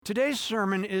Today's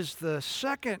sermon is the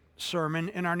second sermon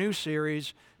in our new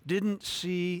series, Didn't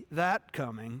See That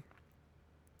Coming.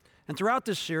 And throughout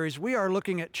this series, we are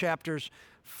looking at chapters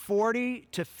 40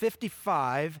 to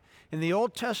 55 in the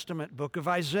Old Testament book of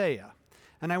Isaiah.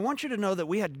 And I want you to know that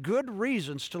we had good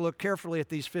reasons to look carefully at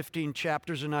these 15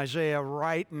 chapters in Isaiah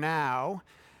right now.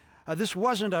 This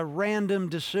wasn't a random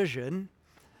decision.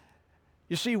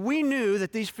 You see, we knew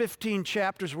that these 15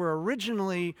 chapters were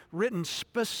originally written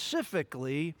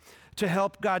specifically to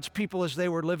help God's people as they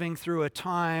were living through a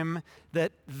time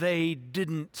that they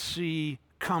didn't see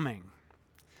coming.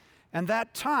 And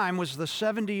that time was the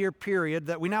 70-year period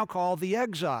that we now call the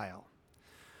exile.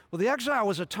 Well, the exile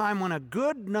was a time when a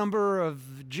good number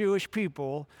of Jewish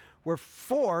people were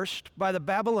forced by the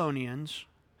Babylonians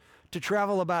to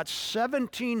travel about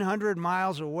 1,700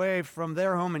 miles away from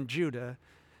their home in Judah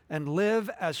and live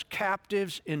as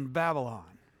captives in Babylon.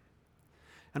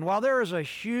 And while there is a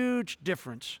huge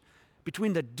difference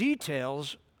between the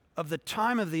details of the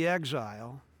time of the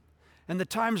exile and the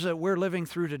times that we're living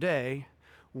through today,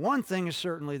 one thing is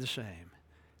certainly the same.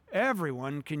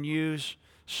 Everyone can use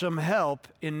some help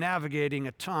in navigating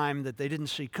a time that they didn't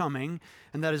see coming,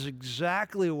 and that is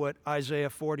exactly what Isaiah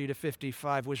 40 to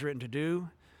 55 was written to do.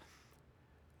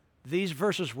 These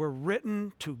verses were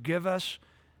written to give us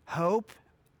hope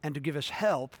and to give us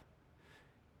help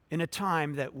in a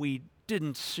time that we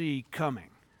didn't see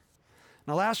coming.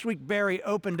 Now, last week, Barry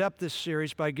opened up this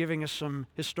series by giving us some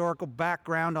historical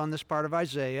background on this part of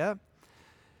Isaiah,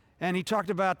 and he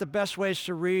talked about the best ways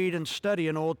to read and study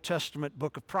an Old Testament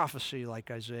book of prophecy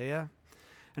like Isaiah.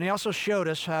 And he also showed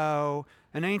us how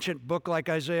an ancient book like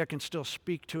Isaiah can still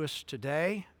speak to us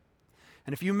today.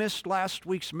 And if you missed last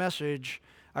week's message,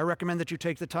 I recommend that you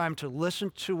take the time to listen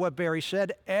to what Barry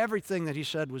said. Everything that he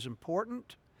said was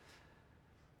important.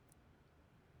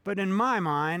 But in my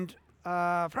mind,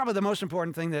 probably the most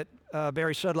important thing that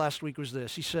Barry said last week was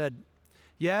this. He said,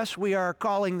 yes, we are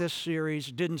calling this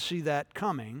series Didn't See That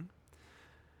Coming.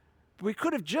 But we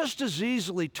could have just as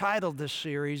easily titled this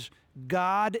series,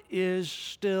 God is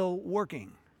Still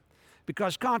Working.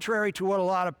 Because contrary to what a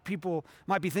lot of people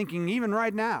might be thinking even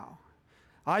right now,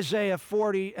 Isaiah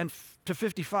 40 to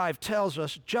 55 tells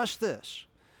us just this.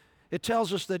 It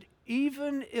tells us that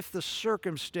even if the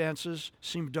circumstances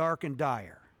seem dark and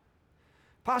dire,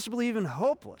 possibly even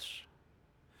hopeless,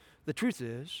 the truth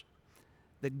is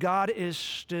that God is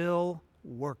still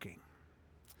working.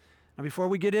 Now, before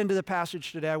we get into the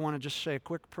passage today, I want to just say a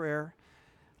quick prayer.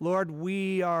 Lord,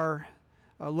 we are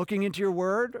looking into your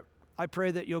word. I pray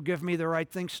that you'll give me the right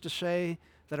things to say,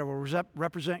 that I will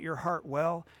represent your heart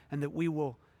well, and that we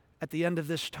will, at the end of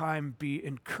this time, be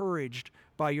encouraged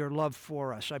by your love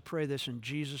for us. I pray this in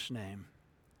Jesus' name.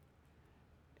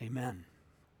 Amen.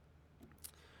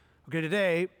 Okay,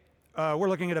 today we're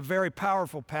looking at a very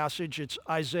powerful passage. It's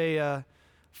Isaiah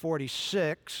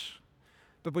 46.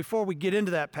 But before we get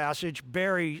into that passage,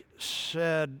 Barry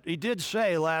did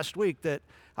say last week that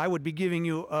I would be giving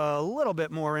you a little bit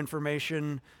more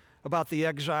information about the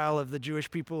exile of the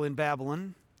Jewish people in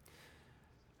Babylon.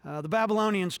 The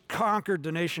Babylonians conquered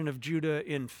the nation of Judah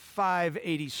in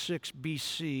 586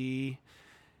 BC,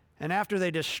 and after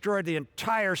they destroyed the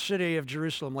entire city of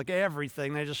Jerusalem, like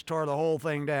everything, they just tore the whole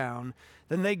thing down,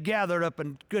 then they gathered up a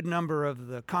good number of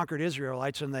the conquered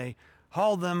Israelites and they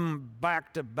hauled them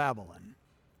back to Babylon.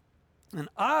 And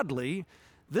oddly,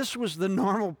 this was the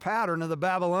normal pattern of the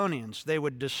Babylonians. They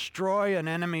would destroy an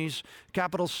enemy's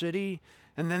capital city,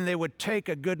 and then they would take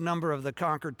a good number of the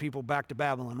conquered people back to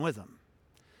Babylon with them.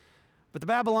 But the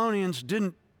Babylonians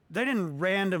didn't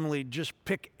randomly just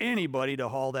pick anybody to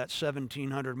haul that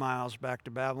 1,700 miles back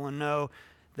to Babylon. No,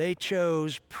 they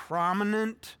chose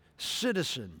prominent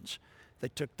citizens. They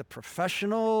took the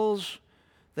professionals,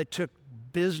 they took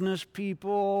business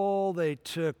people, they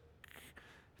took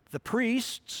the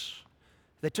priests,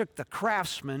 they took the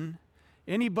craftsmen,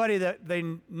 anybody that they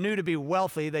knew to be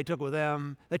wealthy, they took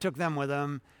them with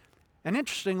them. And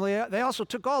interestingly, they also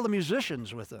took all the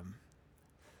musicians with them.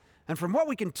 And from what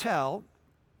we can tell,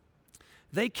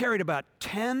 they carried about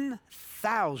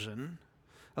 10,000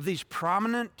 of these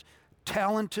prominent,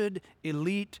 talented,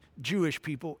 elite Jewish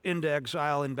people into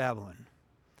exile in Babylon.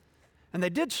 And they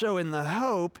did so in the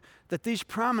hope that these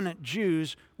prominent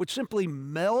Jews would simply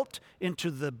melt into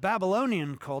the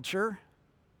Babylonian culture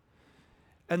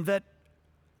and that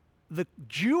the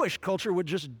Jewish culture would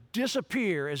just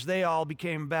disappear as they all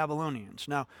became Babylonians.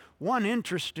 Now, one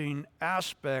interesting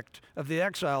aspect of the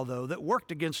exile, though, that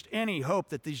worked against any hope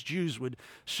that these Jews would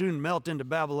soon melt into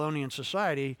Babylonian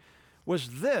society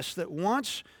was this, that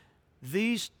once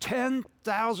these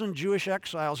 10,000 Jewish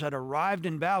exiles had arrived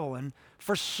in Babylon,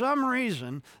 for some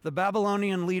reason, the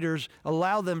Babylonian leaders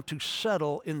allowed them to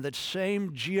settle in the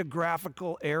same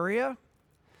geographical area.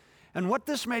 And what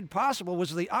this made possible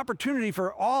was the opportunity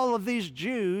for all of these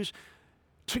Jews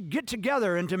to get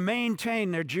together and to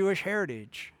maintain their Jewish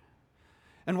heritage.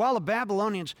 And while the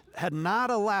Babylonians had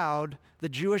not allowed the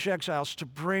Jewish exiles to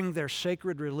bring their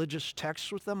sacred religious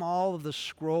texts with them, all of the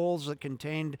scrolls that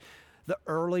contained the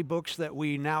early books that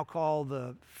we now call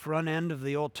the front end of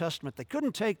the Old Testament, they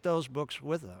couldn't take those books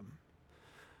with them.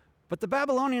 But the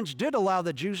Babylonians did allow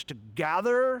the Jews to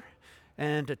gather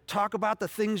and to talk about the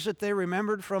things that they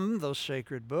remembered from those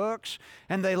sacred books.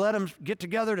 And they let them get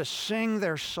together to sing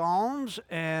their psalms,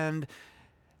 and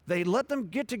they let them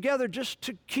get together just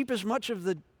to keep as much of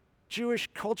the Jewish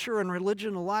culture and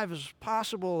religion alive as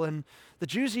possible. And the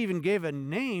Jews even gave a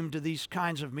name to these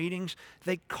kinds of meetings.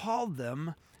 They called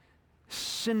them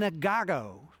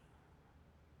synagogo.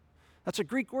 That's a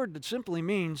Greek word that simply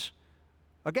means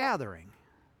a gathering.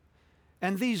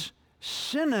 And these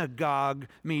synagogue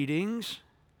meetings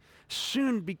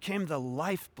soon became the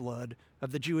lifeblood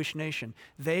of the Jewish nation.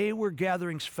 They were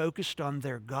gatherings focused on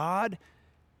their God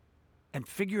and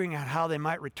figuring out how they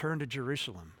might return to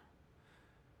Jerusalem.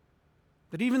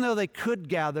 But even though they could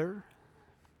gather,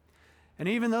 and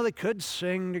even though they could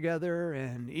sing together,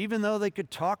 and even though they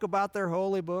could talk about their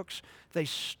holy books, they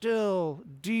still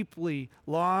deeply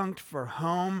longed for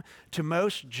home. To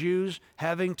most Jews,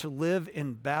 having to live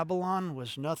in Babylon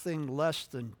was nothing less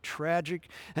than tragic,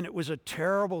 and it was a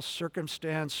terrible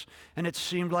circumstance, and it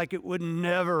seemed like it would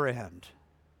never end.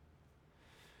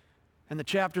 And the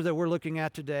chapter that we're looking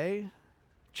at today,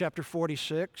 chapter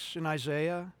 46 in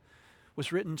Isaiah,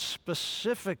 was written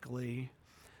specifically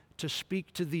to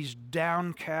speak to these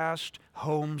downcast,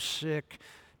 homesick,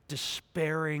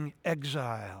 despairing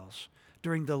exiles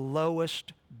during the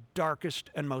lowest, darkest,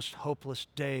 and most hopeless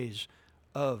days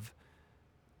of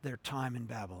their time in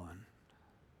Babylon.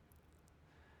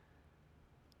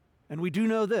 And we do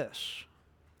know this,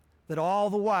 that all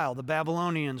the while the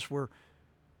Babylonians were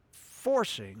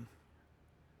forcing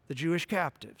the Jewish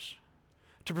captives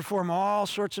to perform all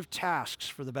sorts of tasks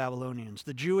for the Babylonians.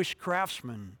 The Jewish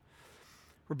craftsmen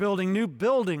were building new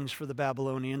buildings for the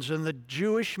Babylonians, and the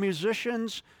Jewish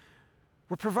musicians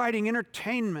were providing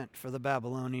entertainment for the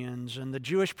Babylonians, and the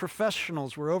Jewish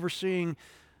professionals were overseeing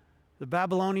the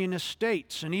Babylonian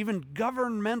estates and even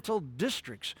governmental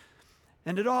districts.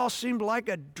 And it all seemed like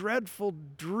a dreadful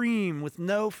dream with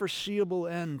no foreseeable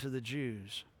end to the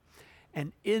Jews.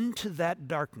 And into that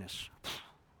darkness,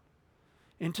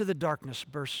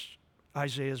 burst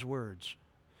Isaiah's words,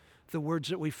 the words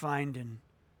that we find in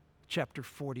chapter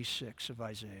 46 of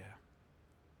Isaiah.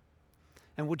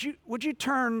 And would you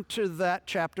turn to that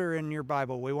chapter in your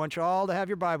Bible? We want you all to have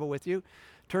your Bible with you.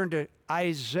 Turn to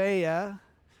Isaiah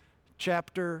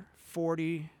chapter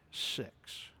 46.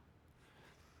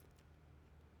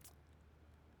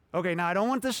 Okay, now I don't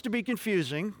want this to be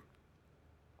confusing,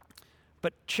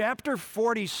 but chapter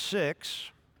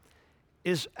 46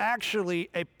 is actually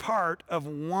a part of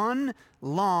one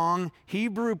long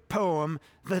Hebrew poem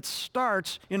that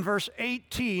starts in verse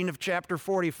 18 of chapter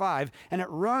 45, and it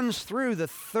runs through the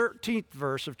 13th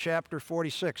verse of chapter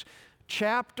 46.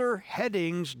 Chapter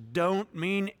headings don't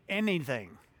mean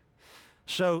anything.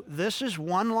 So this is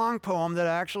one long poem that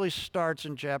actually starts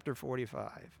in chapter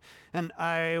 45. And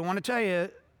I want to tell you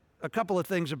a couple of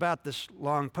things about this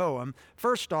long poem.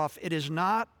 First off, it is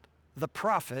not the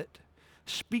prophet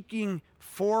speaking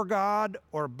for God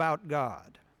or about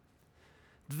God.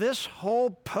 This whole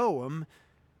poem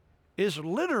is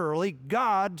literally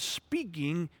God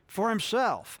speaking for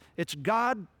himself. It's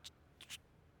God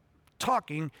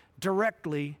talking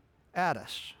directly at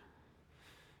us.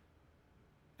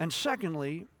 And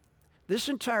secondly, this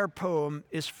entire poem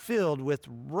is filled with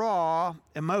raw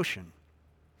emotion.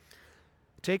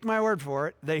 Take my word for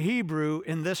it, the Hebrew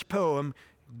in this poem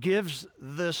gives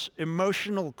this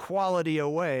emotional quality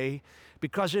away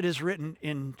because it is written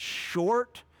in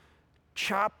short,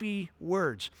 choppy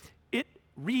words. It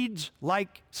reads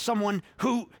like someone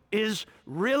who is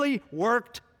really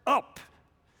worked up,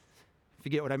 if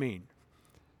you get what I mean.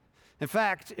 In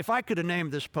fact, if I could have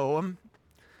named this poem,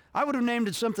 I would have named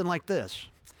it something like this.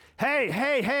 Hey,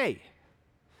 hey, hey,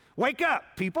 wake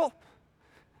up, people.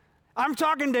 I'm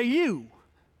talking to you.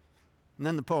 And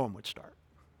then the poem would start.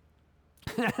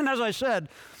 And as I said,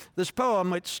 this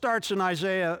poem, it starts in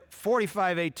Isaiah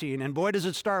 45:18, and boy, does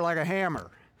it start like a hammer.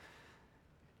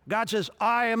 God says,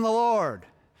 I am the Lord,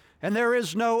 and there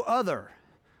is no other.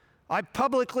 I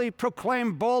publicly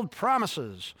proclaim bold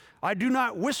promises. I do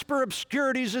not whisper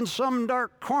obscurities in some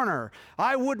dark corner.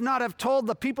 I would not have told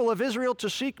the people of Israel to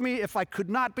seek me if I could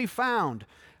not be found.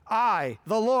 I,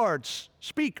 the Lord,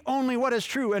 speak only what is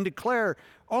true and declare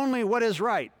only what is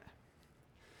right.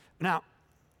 Now,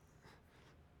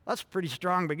 that's a pretty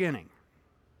strong beginning.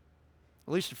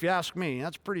 At least if you ask me,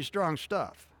 that's pretty strong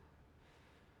stuff.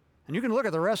 And you can look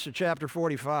at the rest of chapter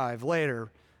 45 later,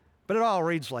 but it all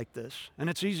reads like this. And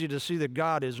it's easy to see that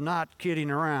God is not kidding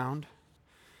around.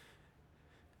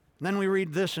 And then we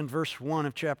read this in verse 1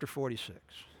 of chapter 46.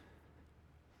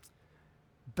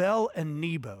 Bel and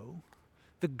Nebo,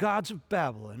 the gods of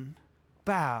Babylon,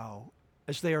 bow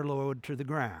as they are lowered to the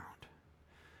ground.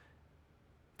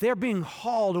 They're being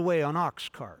hauled away on ox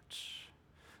carts.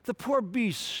 The poor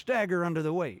beasts stagger under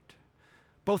the weight.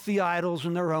 Both the idols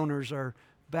and their owners are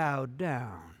bowed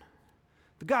down.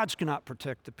 The gods cannot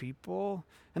protect the people,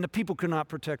 and the people cannot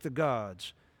protect the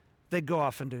gods. They go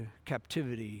off into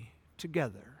captivity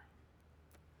together.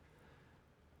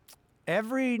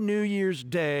 Every New Year's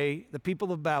Day, the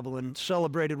people of Babylon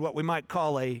celebrated what we might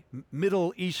call a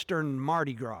Middle Eastern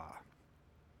Mardi Gras.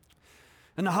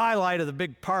 And the highlight of the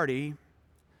big party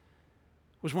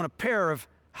was when a pair of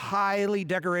highly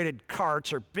decorated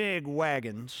carts, or big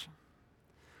wagons,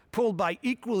 pulled by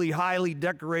equally highly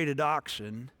decorated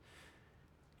oxen,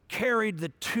 carried the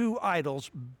two idols,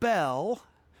 Bel,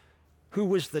 who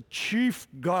was the chief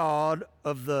god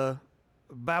of the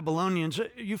Babylonians.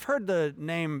 You've heard the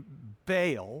name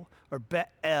Baal or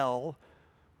Baal,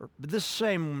 or this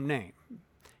same name,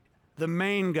 the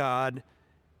main god,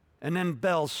 and then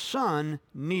Bel's son,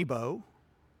 Nebo.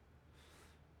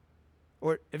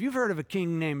 Or if you've heard of a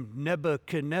king named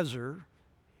Nebuchadnezzar,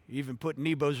 you even put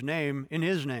Nebo's name in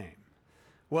his name.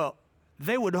 Well,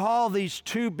 they would haul these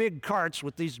two big carts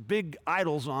with these big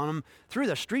idols on them through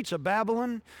the streets of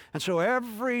Babylon. And so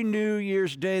every New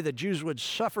Year's Day, the Jews would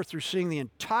suffer through seeing the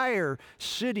entire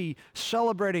city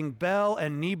celebrating Bel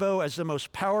and Nebo as the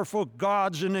most powerful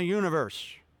gods in the universe.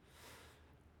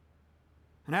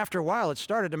 And after a while, it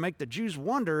started to make the Jews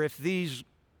wonder if these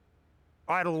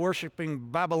idol-worshiping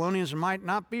Babylonians might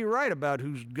not be right about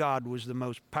whose God was the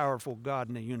most powerful God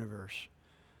in the universe.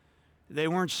 They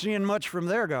weren't seeing much from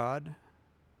their God.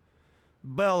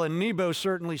 Bel and Nebo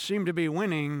certainly seemed to be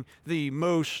winning the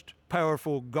most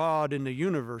powerful God in the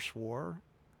universe war.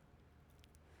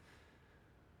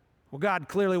 Well, God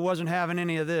clearly wasn't having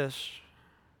any of this.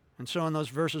 And so in those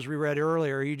verses we read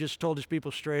earlier, he just told his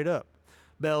people straight up,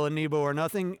 Bel and Nebo are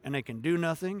nothing, and they can do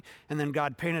nothing. And then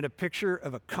God painted a picture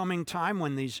of a coming time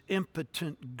when these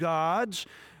impotent gods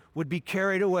would be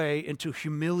carried away into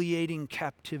humiliating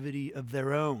captivity of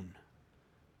their own.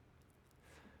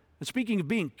 And speaking of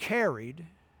being carried,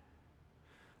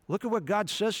 look at what God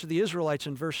says to the Israelites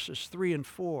in verses 3 and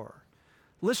 4.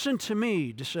 Listen to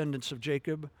me, descendants of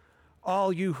Jacob,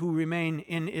 all you who remain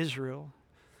in Israel.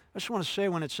 I just want to say,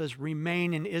 when it says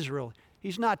remain in Israel,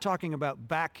 he's not talking about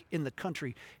back in the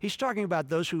country. He's talking about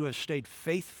those who have stayed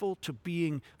faithful to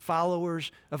being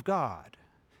followers of God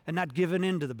and not given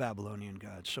in to the Babylonian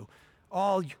gods. So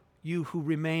all you who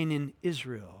remain in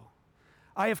Israel,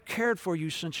 I have cared for you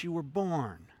since you were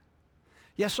born.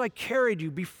 Yes, I carried you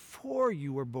before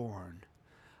you were born.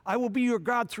 I will be your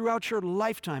God throughout your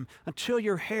lifetime until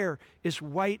your hair is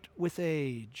white with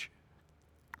age.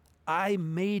 I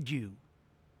made you.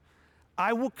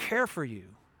 I will care for you.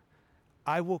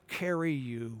 I will carry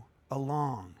you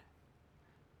along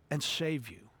and save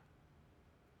you.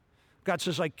 God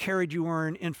says, I carried you when you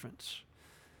were infants.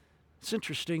 It's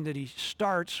interesting that he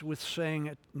starts with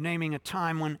naming a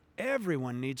time when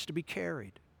everyone needs to be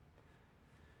carried.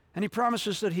 And he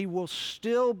promises that he will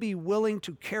still be willing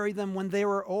to carry them when they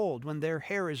are old, when their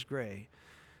hair is gray.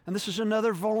 And this is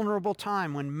another vulnerable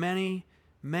time when many,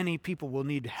 many people will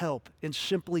need help in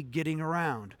simply getting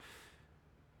around.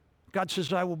 God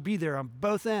says, I will be there on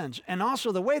both ends. And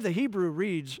also the way the Hebrew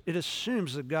reads, it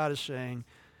assumes that God is saying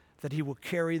that he will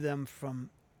carry them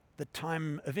from the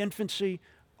time of infancy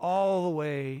all the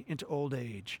way into old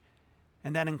age.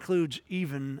 And that includes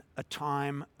even a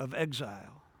time of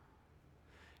exile.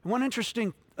 And one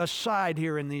interesting aside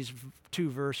here in these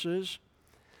two verses,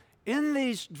 in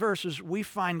these verses we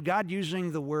find God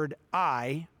using the word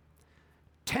I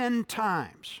 10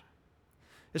 times.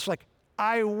 It's like,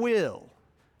 I will,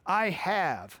 I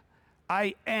have,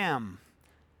 I am,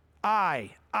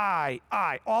 I.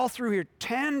 All through here,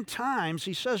 10 times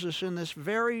he says this in this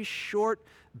very short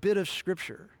bit of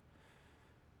scripture.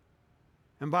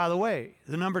 And by the way,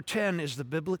 the number 10 is the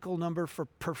biblical number for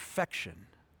perfection.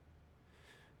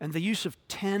 And the use of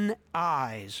 10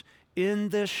 I's in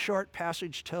this short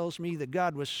passage tells me that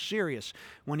God was serious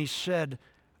when he said,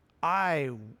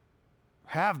 I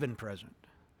have been present.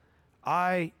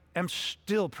 I am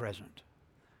still present.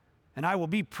 And I will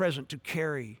be present to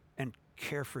carry and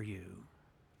care for you.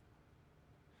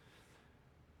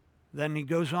 Then he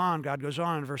goes on, God goes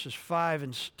on in verses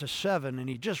 5 to 7, and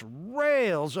he just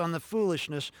rails on the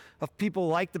foolishness of people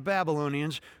like the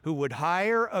Babylonians who would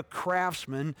hire a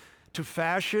craftsman to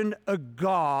fashion a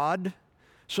god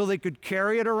so they could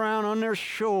carry it around on their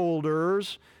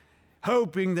shoulders,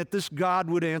 hoping that this god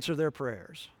would answer their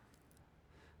prayers.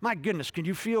 My goodness, can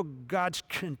you feel God's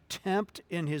contempt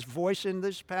in his voice in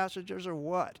these passages or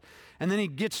what? And then he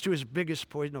gets to his biggest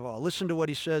point of all. Listen to what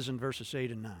he says in verses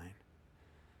 8 and 9.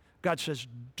 God says,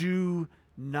 do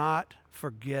not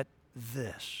forget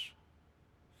this.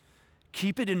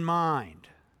 Keep it in mind.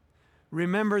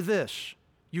 Remember this,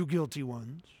 you guilty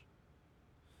ones.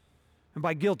 And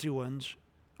by guilty ones,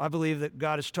 I believe that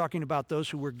God is talking about those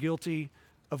who were guilty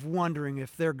of wondering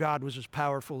if their God was as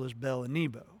powerful as Bel and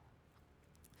Nebo.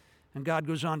 And God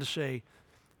goes on to say,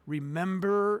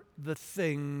 remember the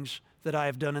things that I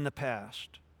have done in the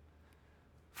past.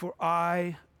 For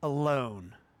I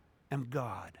alone am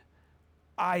God.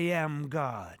 I am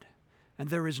God, and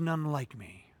there is none like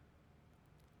me.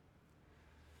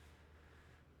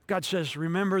 God says,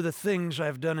 remember the things I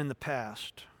have done in the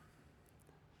past.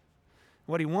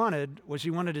 What he wanted was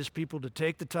he wanted his people to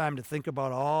take the time to think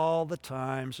about all the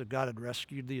times that God had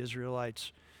rescued the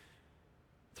Israelites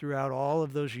throughout all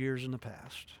of those years in the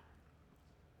past.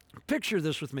 Picture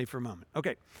this with me for a moment.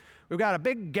 Okay, we've got a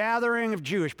big gathering of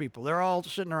Jewish people. They're all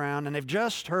sitting around, and they've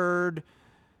just heard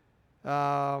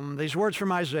these words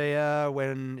from Isaiah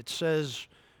when it says,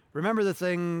 remember the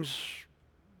things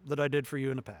that I did for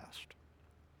you in the past.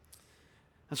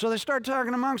 And so they start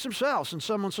talking amongst themselves, and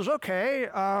someone says, okay,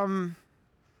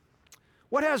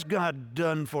 what has God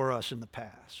done for us in the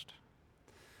past?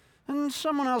 And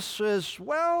someone else says,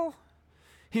 well,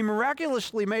 he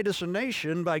miraculously made us a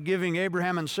nation by giving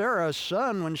Abraham and Sarah a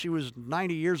son when she was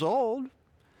 90 years old.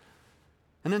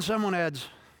 And then someone adds,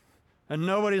 and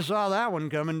nobody saw that one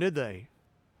coming, did they?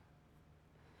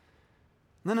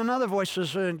 And then another voice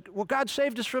says, well, God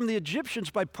saved us from the Egyptians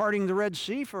by parting the Red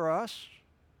Sea for us,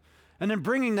 and then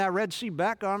bringing that Red Sea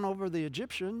back on over the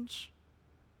Egyptians.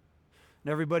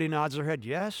 And everybody nods their head,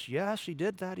 yes, he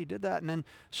did that. And then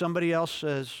somebody else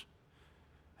says,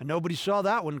 and nobody saw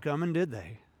that one coming, did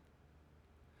they?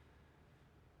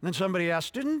 And then somebody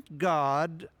asks, didn't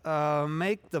God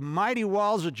make the mighty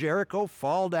walls of Jericho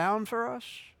fall down for us?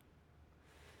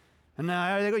 And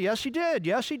they go, yes, he did.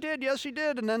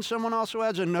 And then someone also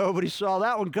adds, and nobody saw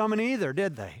that one coming either,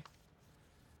 did they?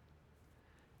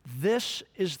 This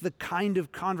is the kind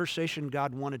of conversation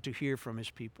God wanted to hear from his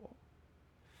people.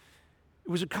 It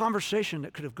was a conversation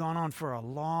that could have gone on for a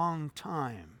long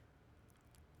time.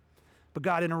 But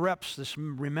God interrupts this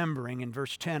remembering in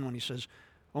verse 10 when he says,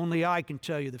 only I can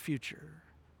tell you the future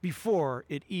before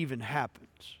it even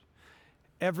happens.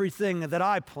 Everything that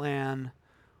I plan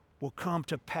will come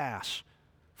to pass,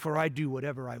 for I do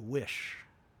whatever I wish.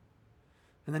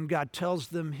 And then God tells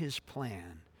them his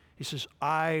plan. He says,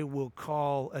 I will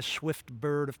call a swift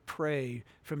bird of prey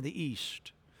from the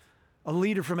east, a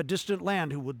leader from a distant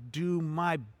land who will do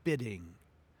my bidding.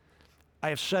 I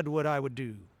have said what I would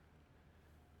do,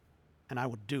 and I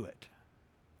will do it.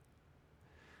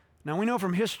 Now we know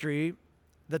from history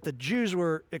that the Jews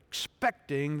were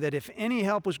expecting that if any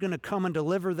help was going to come and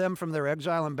deliver them from their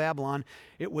exile in Babylon,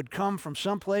 it would come from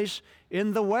someplace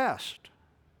in the west,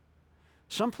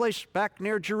 someplace back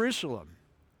near Jerusalem.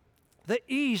 The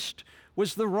east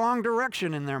was the wrong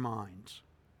direction in their minds.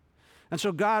 And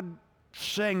so God,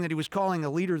 saying that he was calling a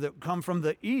leader that would come from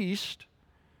the east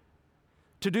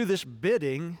to do this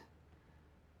bidding,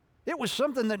 it was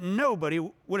something that nobody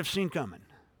would have seen coming.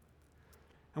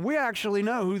 And we actually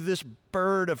know who this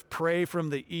bird of prey from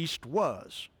the east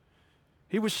was.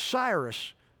 He was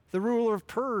Cyrus, the ruler of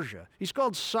Persia. He's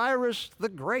called Cyrus the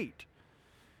Great.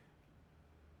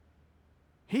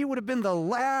 He would have been the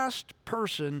last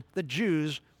person the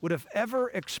Jews would have ever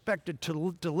expected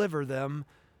to deliver them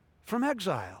from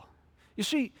exile. You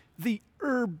see, the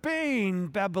urbane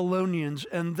Babylonians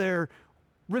and their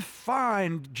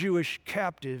refined Jewish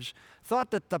captives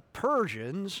thought that the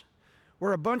Persians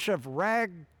were a bunch of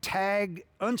ragtag,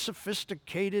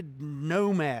 unsophisticated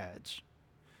nomads.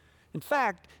 In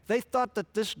fact, they thought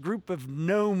that this group of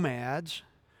nomads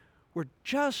were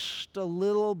just a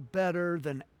little better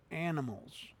than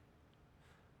animals.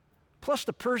 Plus,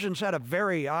 the Persians had a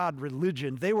very odd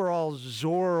religion. They were all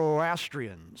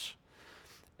Zoroastrians.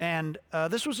 And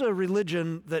this was a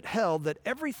religion that held that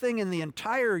everything in the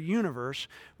entire universe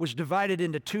was divided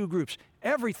into two groups.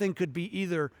 Everything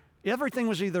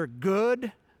was either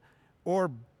good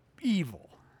or evil.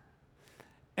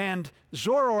 And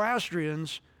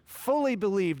Zoroastrians fully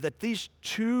believed that these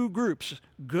two groups,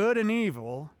 good and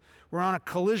evil, were on a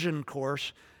collision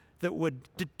course that would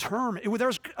determine, there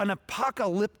was an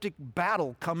apocalyptic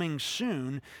battle coming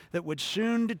soon that would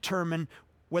soon determine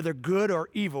whether good or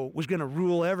evil was going to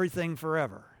rule everything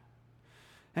forever.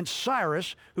 And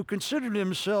Cyrus, who considered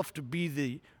himself to be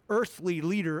the earthly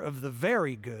leader of the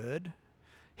very good,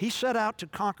 he set out to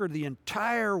conquer the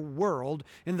entire world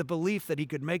in the belief that he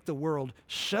could make the world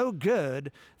so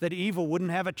good that evil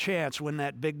wouldn't have a chance when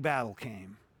that big battle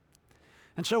came.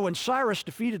 And so when Cyrus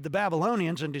defeated the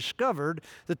Babylonians and discovered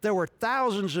that there were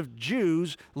thousands of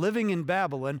Jews living in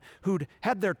Babylon who'd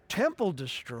had their temple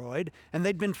destroyed and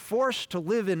they'd been forced to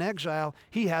live in exile,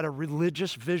 he had a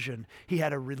religious vision. He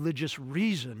had a religious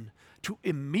reason to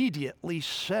immediately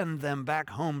send them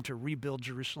back home to rebuild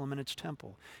Jerusalem and its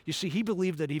temple. You see, he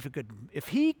believed that if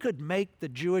he could make the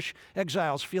Jewish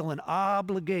exiles feel an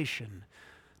obligation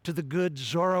to the good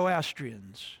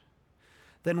Zoroastrians,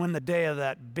 then when the day of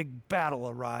that big battle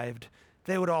arrived,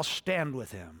 they would all stand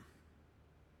with him.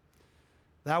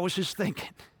 That was his thinking.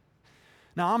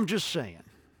 Now, I'm just saying,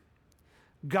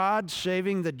 God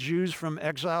saving the Jews from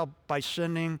exile by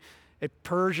sending a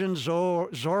Persian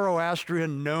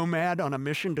Zoroastrian nomad on a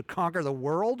mission to conquer the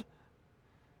world,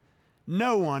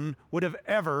 no one would have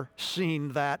ever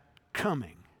seen that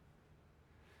coming.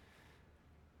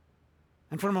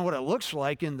 And from what it looks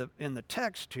like in the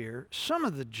text here, some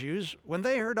of the Jews, when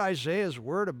they heard Isaiah's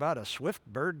word about a swift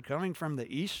bird coming from the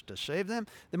east to save them,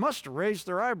 they must have raised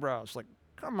their eyebrows like,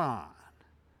 come on.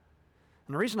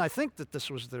 And the reason I think that this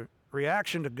was the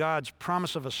reaction to God's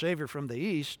promise of a Savior from the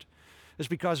east is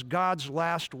because God's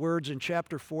last words in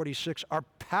chapter 46 are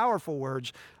powerful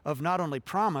words of not only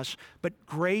promise, but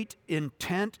great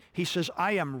intent. He says,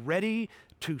 I am ready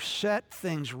to set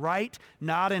things right,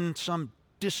 not in some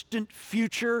distant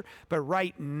future, but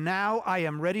right now I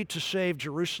am ready to save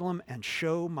Jerusalem and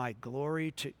show my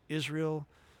glory to Israel.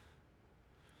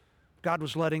 God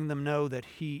was letting them know that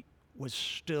he was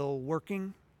still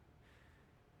working,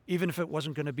 even if it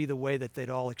wasn't going to be the way that they'd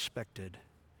all expected.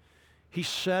 He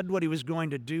said what he was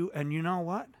going to do, and you know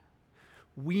what?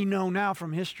 We know now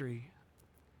from history,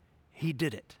 he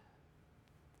did it.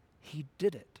 He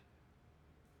did it.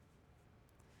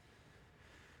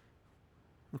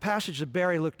 The passage that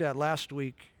Barry looked at last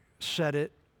week said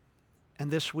it, and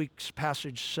this week's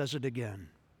passage says it again.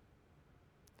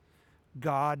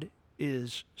 God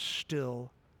is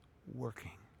still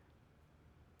working.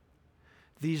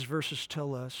 These verses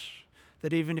tell us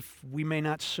that even if we may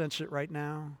not sense it right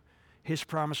now, his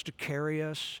promise to carry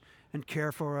us and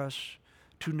care for us,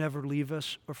 to never leave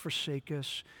us or forsake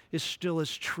us, is still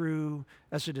as true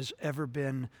as it has ever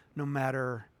been, no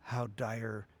matter how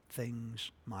dire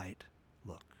things might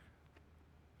look.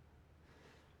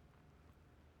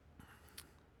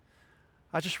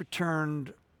 I just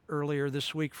returned earlier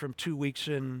this week from 2 weeks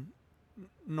in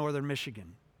northern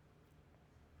Michigan.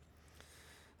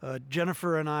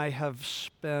 Jennifer and I have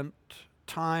spent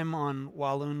time on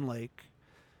Walloon Lake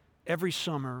every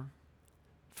summer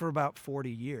for about 40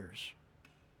 years.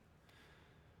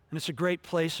 And it's a great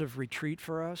place of retreat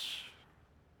for us.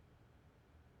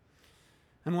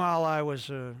 And while I was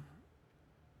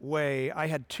away, I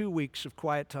had 2 weeks of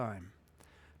quiet time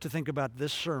to think about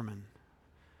this sermon,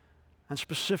 and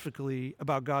specifically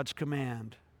about God's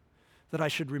command that I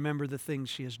should remember the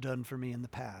things he has done for me in the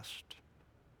past.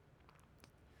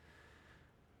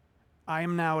 I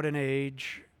am now at an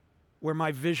age where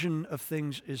my vision of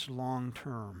things is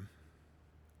long-term.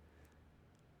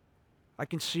 I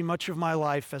can see much of my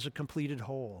life as a completed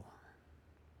whole.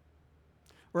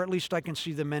 Or at least I can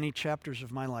see the many chapters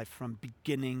of my life from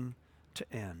beginning to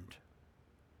end.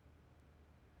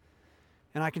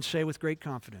 And I can say with great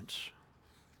confidence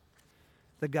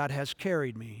that God has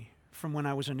carried me from when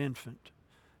I was an infant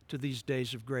to these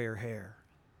days of grayer hair.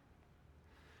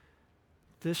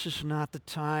 This is not the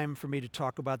time for me to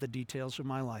talk about the details of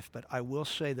my life, but I will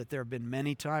say that there have been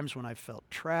many times when I felt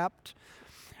trapped,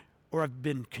 or I've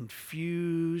been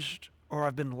confused, or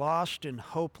I've been lost in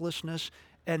hopelessness,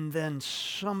 and then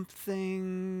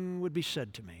something would be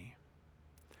said to me,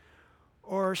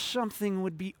 or something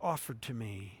would be offered to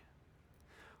me,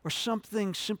 or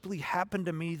something simply happened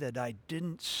to me that I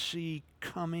didn't see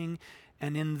coming.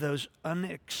 And in those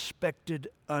unexpected,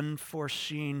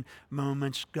 unforeseen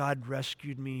moments, God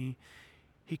rescued me,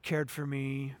 he cared for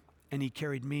me, and he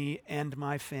carried me and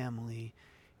my family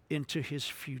into his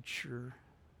future.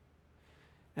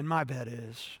 And my bet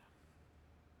is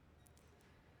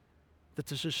that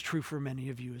this is true for many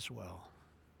of you as well.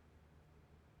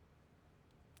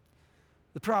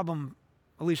 The problem,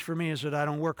 at least for me, is that I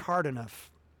don't work hard enough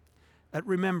at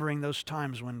remembering those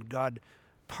times when God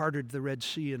parted the Red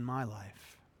Sea in my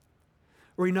life,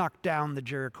 or He knocked down the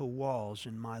Jericho walls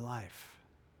in my life,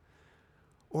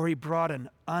 or He brought an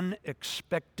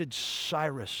unexpected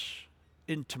Cyrus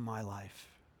into my life.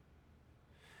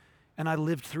 And I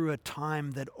lived through a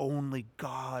time that only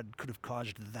God could have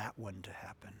caused that one to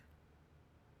happen.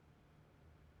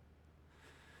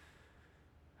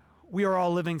 We are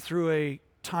all living through a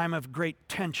time of great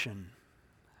tension,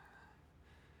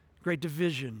 great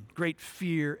division, great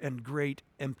fear, and great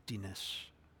emptiness.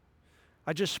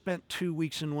 I just spent 2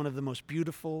 weeks in one of the most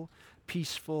beautiful,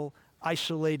 peaceful,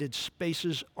 isolated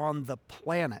spaces on the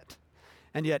planet.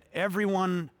 And yet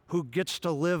everyone who gets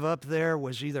to live up there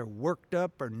was either worked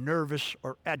up or nervous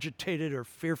or agitated or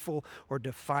fearful or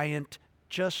defiant,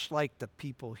 just like the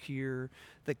people here.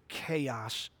 The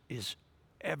chaos is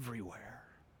everywhere.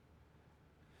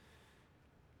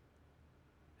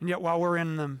 And yet while we're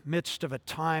in the midst of a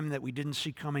time that we didn't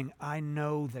see coming, I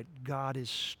know that God is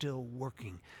still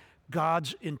working.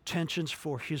 God's intentions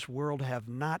for His world have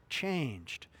not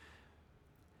changed.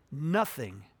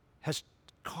 Nothing has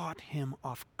caught Him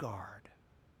off guard.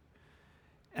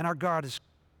 And our God is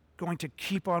going to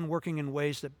keep on working in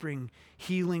ways that bring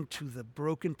healing to the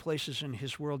broken places in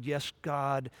His world. Yes,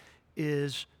 God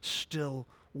is still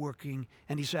working,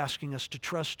 and He's asking us to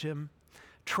trust Him,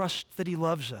 trust that He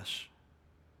loves us,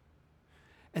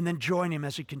 and then join Him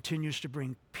as He continues to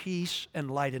bring peace and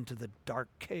light into the dark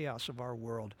chaos of our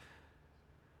world.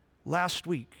 Last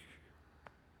week,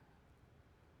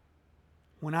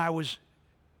 when I was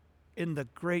in the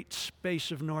great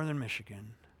space of northern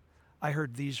Michigan, I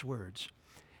heard these words.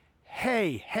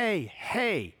 Hey, hey,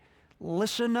 hey,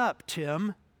 listen up,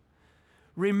 Tim.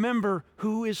 Remember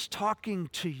who is talking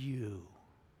to you.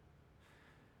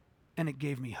 And it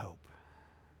gave me hope.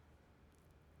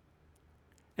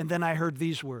 And then I heard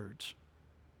these words.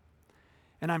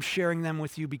 And I'm sharing them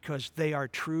with you because they are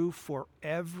true for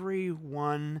every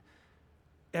one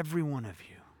of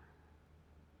you.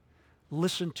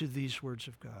 Listen to these words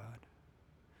of God.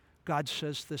 God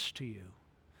says this to you.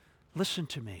 Listen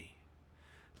to me.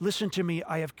 Listen to me.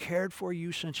 I have cared for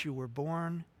you since you were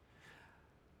born.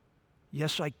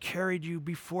 Yes, I carried you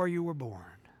before you were born.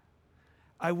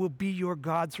 I will be your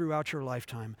God throughout your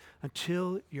lifetime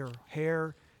until your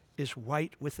hair is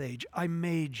white with age. I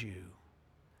made you.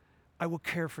 I will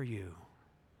care for you.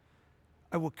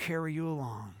 I will carry you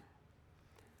along.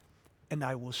 And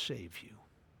I will save you.